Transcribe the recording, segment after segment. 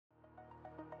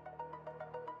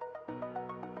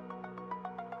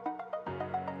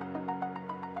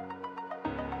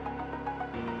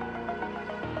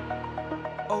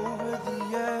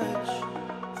edge,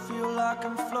 feel like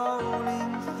I'm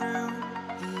floating through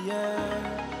the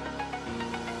air.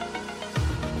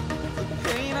 The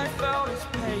pain I felt is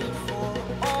paid for,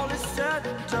 all is said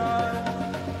and done.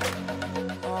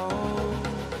 Oh,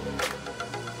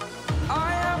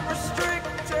 I am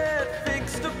restricted,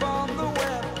 fixed upon the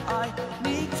web. I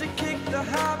need to kick the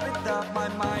habit that my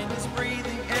mind is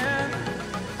breathing in.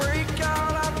 Break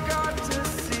out, I've got to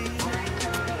see.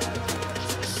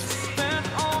 Spent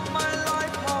all my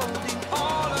life holding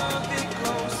all of it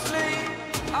closely.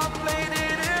 I played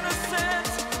it innocent,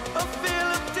 a feel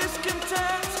of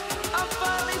discontent. I'm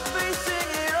finally facing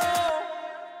it all,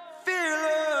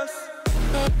 fearless.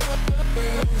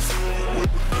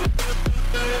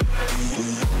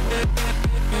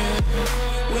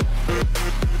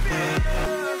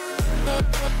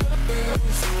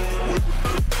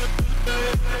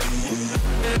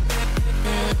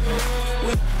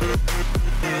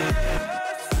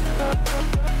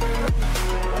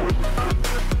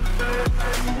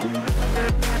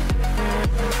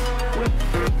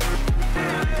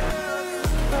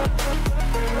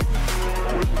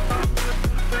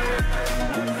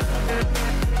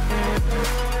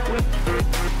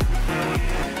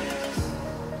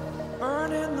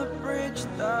 Burning the bridge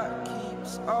that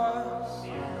keeps us.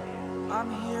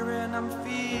 I'm here and I'm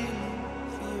feeling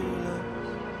fearless.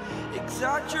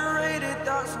 Exaggerated,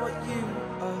 that's what you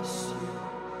assume.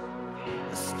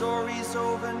 The story's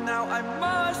over now, I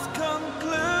must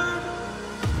conclude.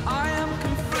 I am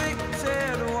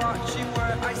conflicted, watching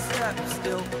where I step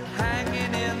still,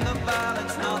 hanging in the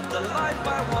balance. Not the life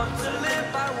I want to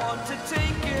live, I want to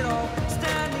take it all.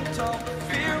 Standing tall,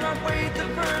 fear outweighed the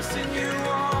person you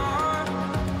are.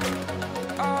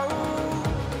 Oh,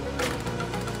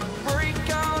 break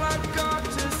out, I've got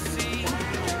to see.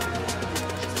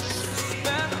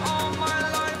 Spent all my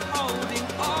life holding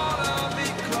all of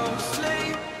it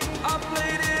closely. I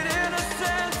played it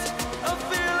innocent, a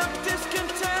feel of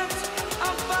discontent.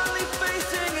 I'm finally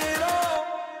facing it all,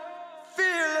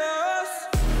 fearless.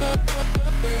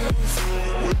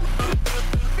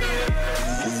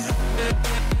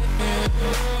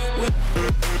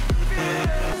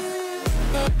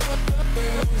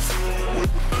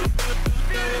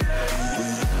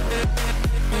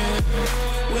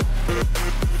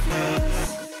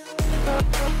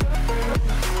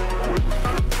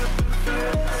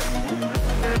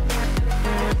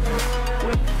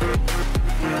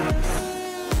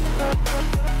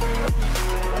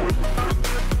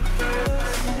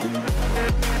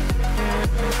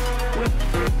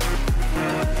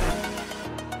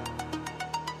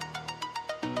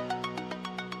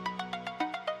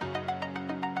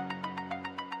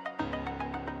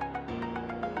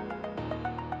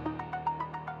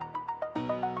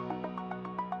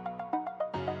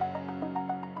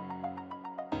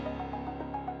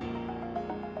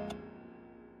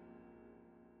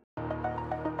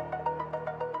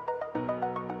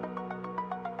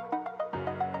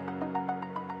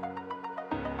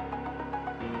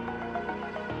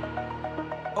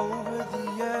 Over the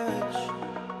edge,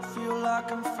 feel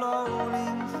like I'm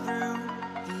floating through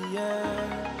the air.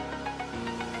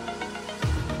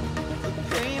 The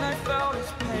pain I felt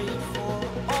is paid for,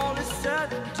 all is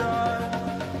said and done.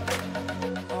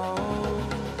 Oh,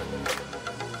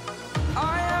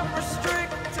 I am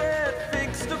restricted,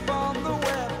 fixed upon the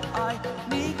web. I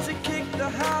need to kick the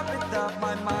habit that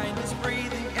my mind is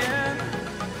breathing in.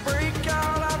 Break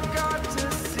out, I've got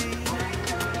to see.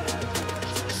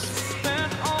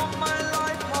 Spent all my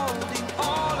life holding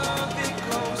all of it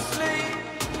closely.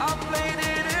 I played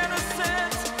it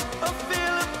innocent, a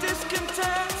feel of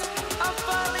discontent. I'm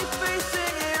finally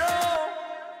facing it all,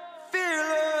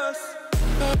 fearless.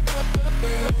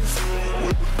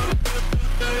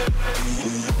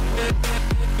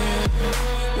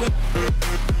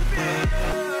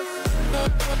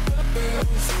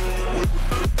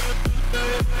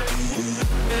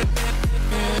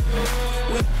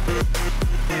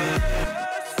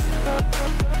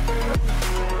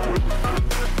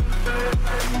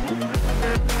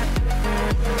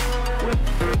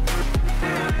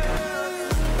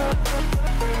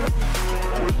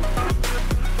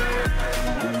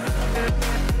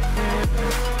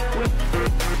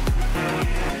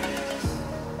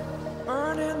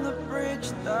 Burning the bridge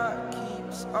that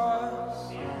keeps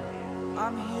us.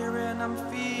 I'm here and I'm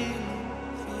feeling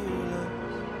fearless.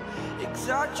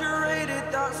 Exaggerated,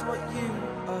 that's what you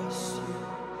assume.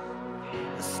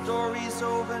 The story's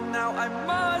over now, I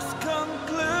must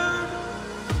conclude.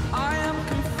 I am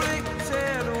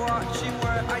conflicted, watching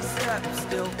where I step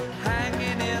still,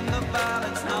 hanging in the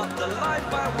balance. Not the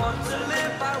life I want to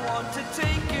live, I want to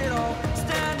take it all.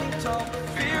 Standing tall,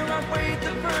 fear outweighed the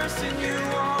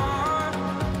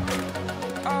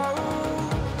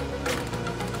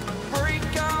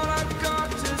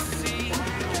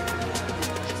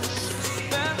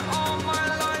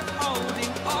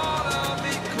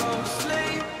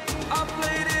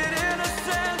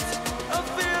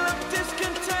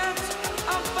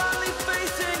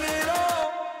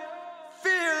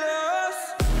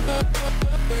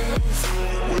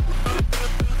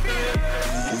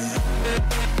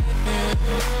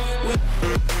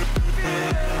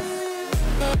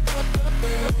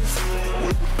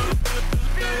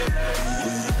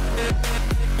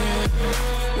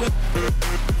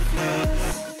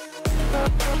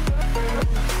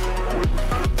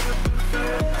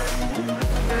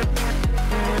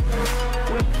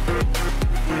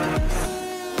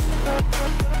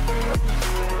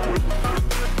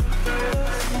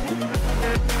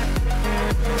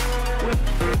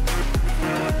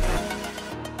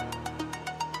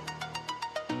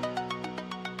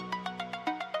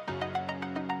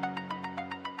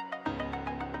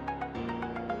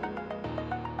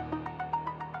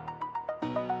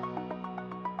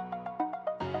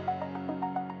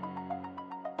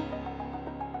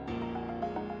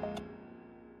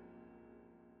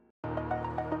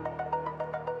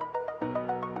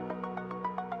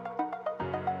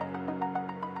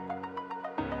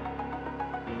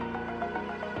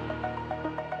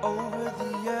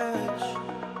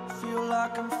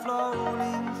like I'm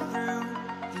floating through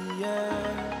the air.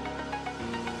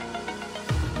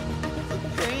 The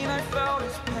pain I felt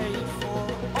is paid for,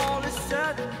 all is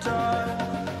said and done.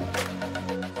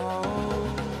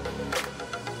 Oh,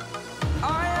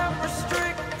 I am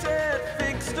restricted,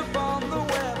 fixed upon the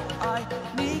web. I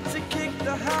need to kick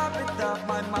the habit that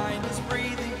my mind is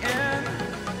breathing in.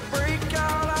 Break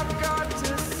out, I've got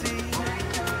to see.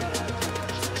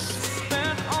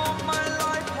 Spent all my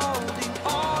life holding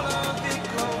all of it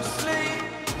closely.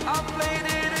 I played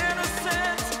it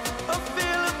innocent, a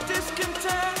feel of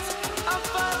discontent. I'm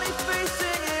finally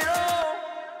facing it all,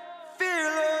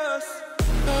 fearless.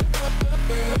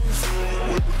 Fearless.